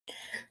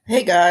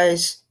Hey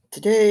guys,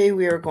 today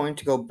we are going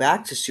to go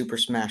back to Super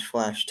Smash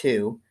Flash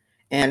 2,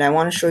 and I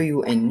want to show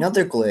you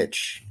another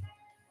glitch,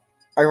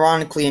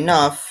 ironically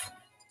enough,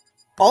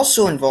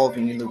 also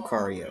involving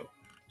Lucario.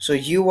 So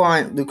you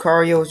want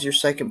Lucario as your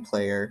second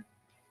player,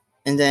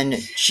 and then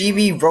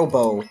Chibi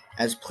Robo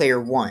as player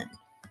 1.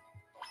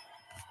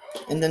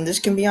 And then this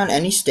can be on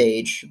any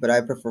stage, but I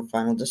prefer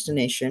Final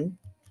Destination.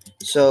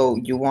 So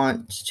you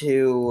want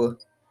to...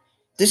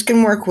 This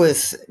can work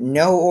with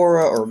no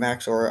aura or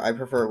max aura. I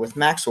prefer it with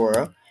max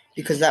aura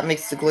because that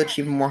makes the glitch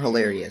even more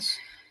hilarious.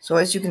 So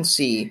as you can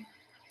see,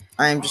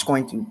 I am just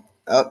going to...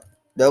 Oh,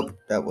 nope,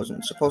 that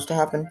wasn't supposed to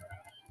happen.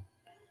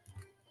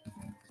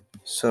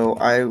 So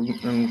I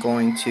am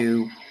going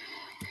to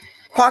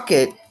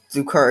pocket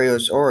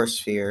Lucario's aura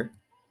sphere.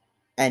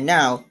 And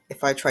now,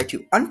 if I try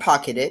to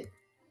unpocket it,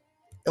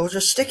 it will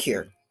just stick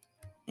here.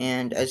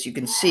 And as you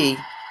can see,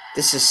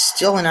 this is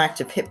still an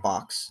active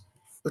hitbox,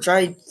 which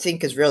I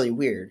think is really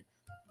weird.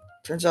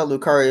 Turns out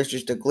Lucario is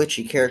just a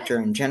glitchy character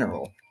in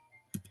general.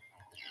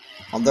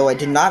 Although I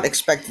did not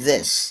expect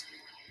this.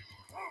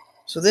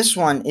 So this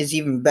one is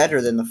even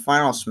better than the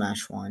Final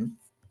Smash one.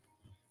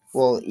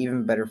 Well,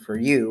 even better for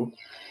you.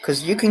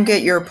 Because you can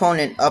get your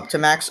opponent up to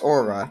max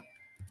aura,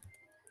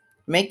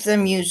 make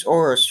them use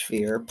Aura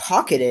Sphere,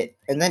 pocket it,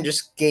 and then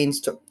just gain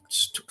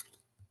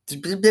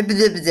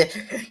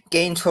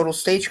total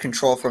stage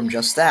control from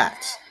just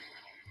that.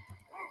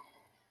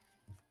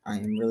 I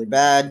am really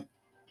bad.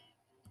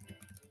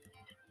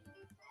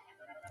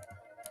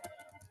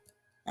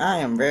 I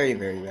am very,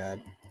 very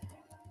bad.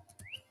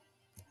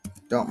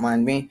 Don't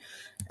mind me.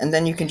 And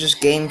then you can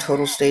just gain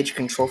total stage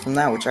control from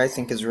that, which I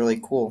think is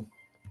really cool.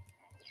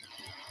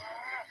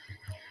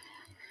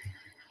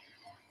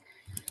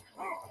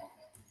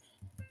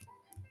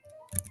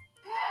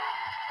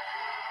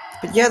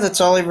 But yeah,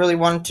 that's all I really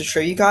wanted to show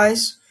you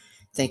guys.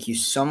 Thank you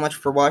so much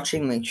for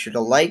watching. Make sure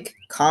to like,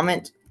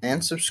 comment,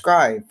 and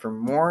subscribe for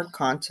more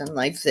content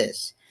like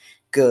this.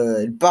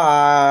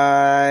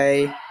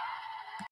 Goodbye.